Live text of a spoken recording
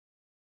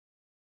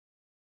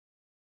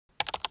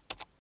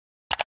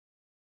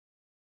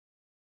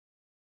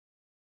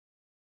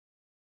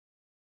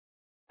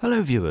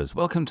Hello viewers,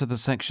 welcome to the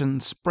section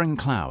Spring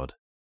Cloud.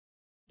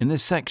 In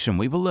this section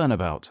we will learn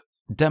about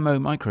Demo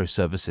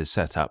Microservices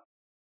setup,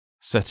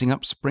 setting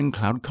up Spring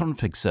Cloud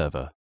config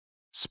server,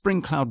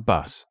 Spring Cloud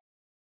bus,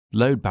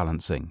 load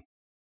balancing.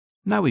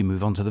 Now we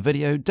move on to the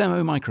video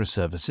Demo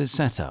Microservices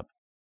setup.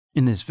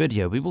 In this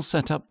video we will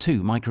set up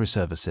two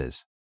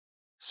microservices.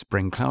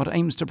 Spring Cloud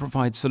aims to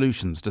provide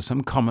solutions to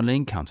some commonly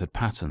encountered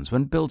patterns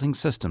when building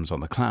systems on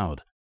the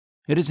cloud.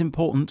 It is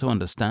important to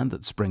understand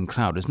that Spring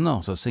Cloud is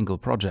not a single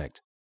project.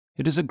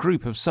 It is a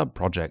group of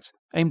sub-projects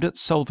aimed at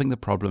solving the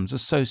problems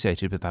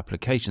associated with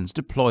applications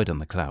deployed on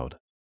the cloud.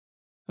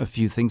 A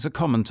few things are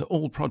common to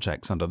all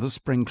projects under the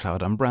Spring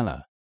Cloud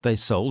umbrella. They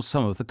solve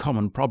some of the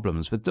common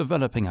problems with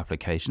developing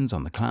applications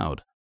on the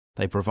cloud.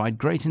 They provide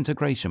great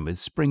integration with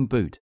Spring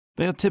Boot.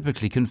 They are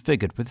typically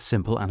configured with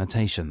simple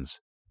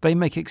annotations. They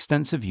make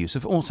extensive use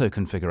of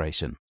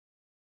auto-configuration.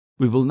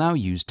 We will now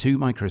use two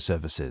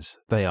microservices.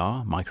 They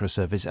are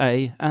Microservice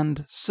A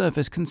and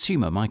Service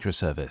Consumer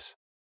Microservice.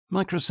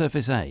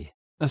 Microservice A,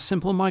 a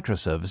simple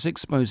microservice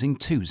exposing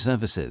two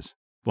services,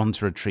 one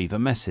to retrieve a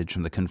message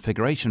from the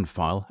configuration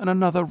file and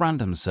another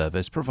random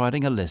service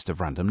providing a list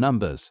of random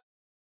numbers.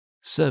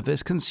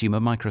 Service Consumer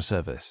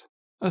Microservice,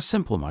 a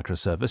simple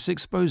microservice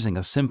exposing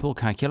a simple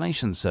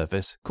calculation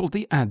service called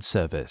the add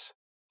service.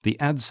 The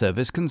add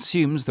service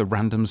consumes the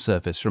random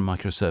service from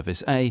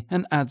Microservice A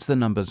and adds the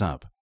numbers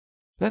up.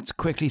 Let's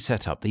quickly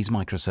set up these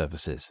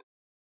microservices.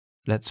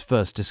 Let's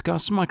first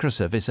discuss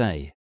Microservice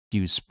A.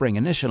 Use Spring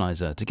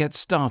Initializer to get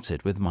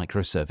started with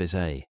Microservice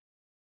A.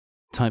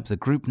 Type the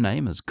group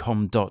name as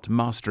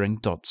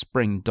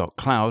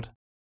com.mastering.spring.cloud,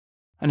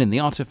 and in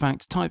the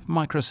artifact type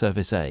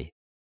Microservice A.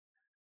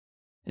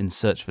 In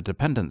search for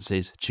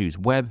dependencies, choose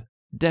Web,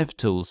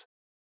 DevTools,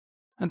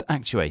 and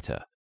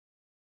Actuator.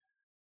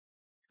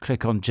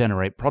 Click on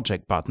Generate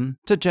Project button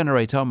to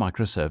generate our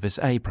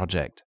Microservice A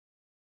project.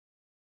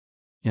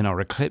 In our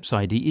Eclipse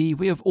IDE,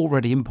 we have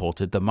already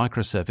imported the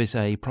Microservice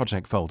A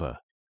project folder.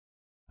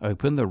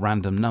 Open the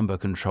random number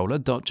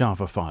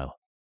controller.java file.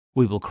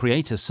 We will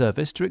create a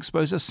service to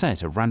expose a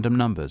set of random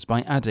numbers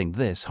by adding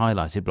this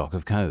highlighted block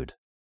of code.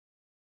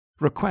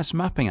 Request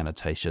mapping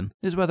annotation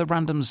is where the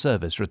random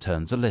service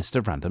returns a list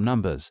of random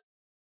numbers.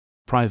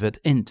 Private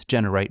int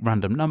generate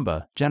random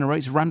number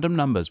generates random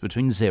numbers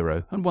between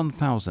 0 and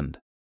 1000.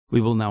 We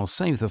will now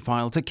save the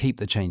file to keep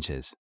the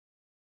changes.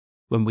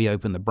 When we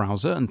open the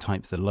browser and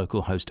type the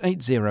localhost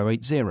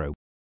 8080,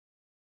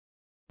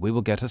 we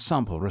will get a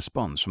sample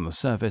response from the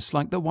service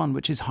like the one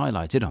which is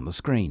highlighted on the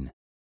screen.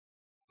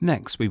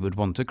 Next, we would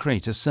want to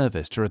create a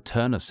service to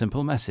return a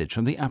simple message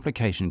from the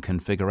application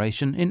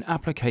configuration in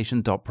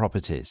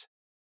application.properties.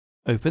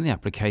 Open the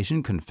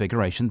application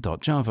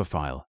configuration.java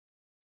file.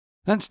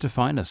 Let's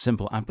define a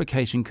simple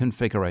application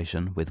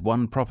configuration with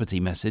one property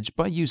message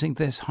by using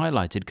this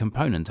highlighted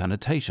component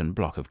annotation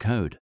block of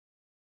code.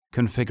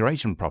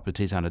 Configuration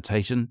properties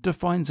annotation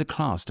defines a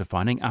class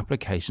defining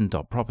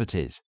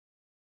application.properties.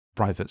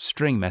 Private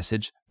string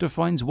message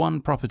defines one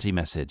property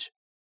message.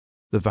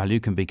 The value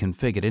can be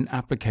configured in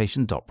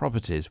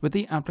application.properties with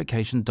the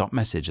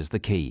application.message as the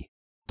key.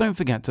 Don't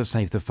forget to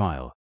save the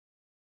file.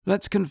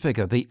 Let's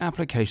configure the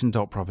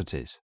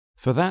application.properties.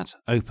 For that,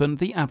 open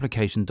the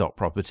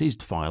application.properties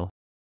file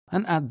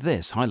and add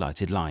this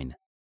highlighted line.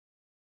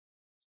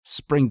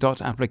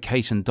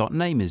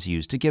 Spring.application.name is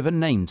used to give a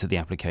name to the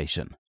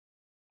application.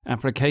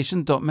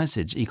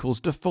 Application.message equals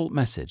default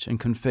message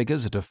and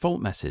configures a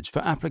default message for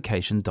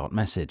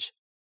application.message.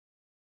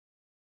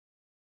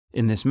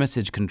 In this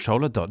message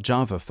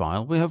controller.java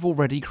file, we have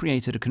already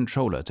created a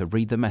controller to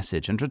read the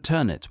message and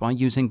return it by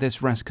using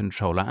this REST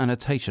controller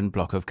annotation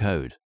block of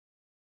code.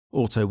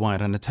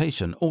 Auto-wired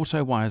annotation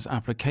auto-wires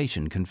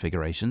application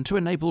configuration to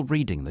enable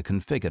reading the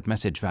configured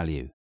message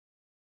value.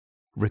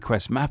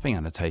 Request mapping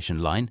annotation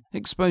line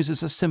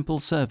exposes a simple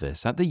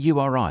service at the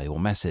URI or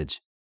message.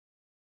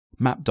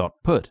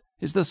 Map.put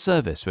is the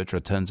service which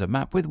returns a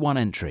map with one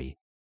entry.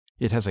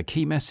 It has a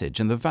key message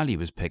and the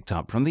value is picked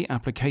up from the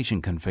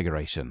application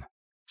configuration.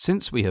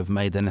 Since we have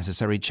made the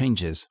necessary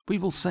changes, we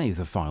will save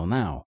the file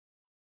now.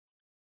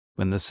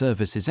 When the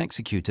service is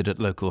executed at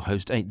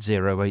localhost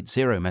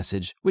 8080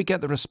 message, we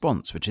get the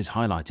response which is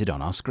highlighted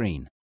on our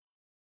screen.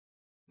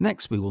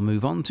 Next, we will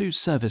move on to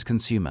Service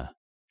Consumer.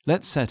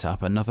 Let's set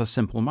up another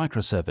simple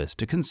microservice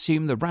to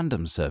consume the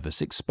random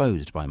service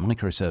exposed by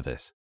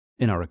microservice.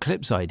 In our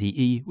Eclipse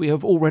IDE, we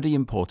have already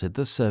imported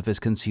the Service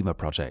Consumer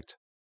project.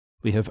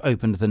 We have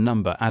opened the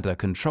number adder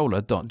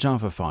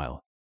controller.java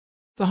file.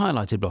 The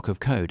highlighted block of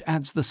code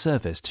adds the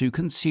service to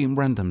consume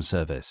random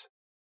service.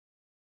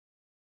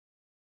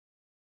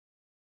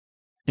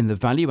 In the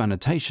value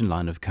annotation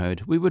line of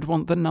code, we would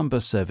want the number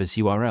service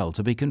URL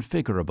to be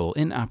configurable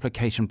in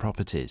application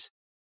properties.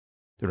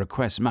 The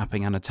request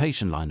mapping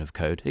annotation line of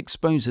code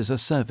exposes a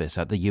service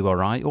at the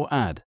URI or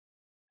add.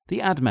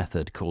 The add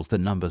method calls the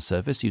number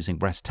service using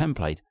REST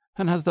template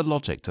and has the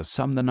logic to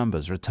sum the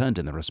numbers returned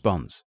in the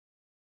response.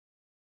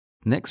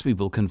 Next, we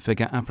will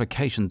configure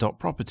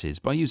application.properties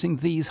by using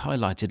these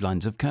highlighted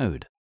lines of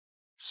code.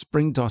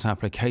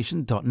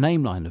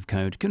 Spring.application.name line of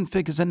code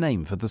configures a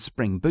name for the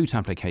Spring Boot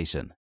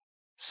application.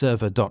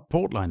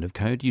 Server.port line of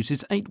code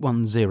uses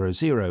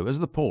 8100 as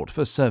the port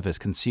for service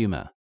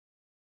consumer.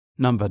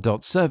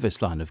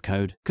 Number.service line of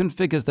code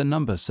configures the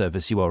number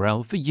service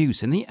URL for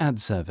use in the add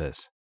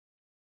service.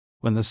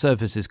 When the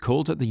service is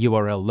called at the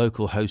URL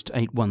localhost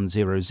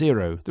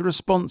 8100, the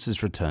response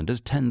is returned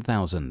as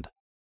 10,000.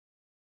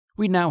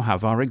 We now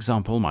have our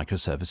example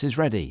microservices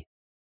ready.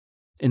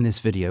 In this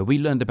video, we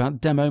learned about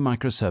demo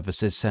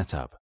microservices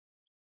setup.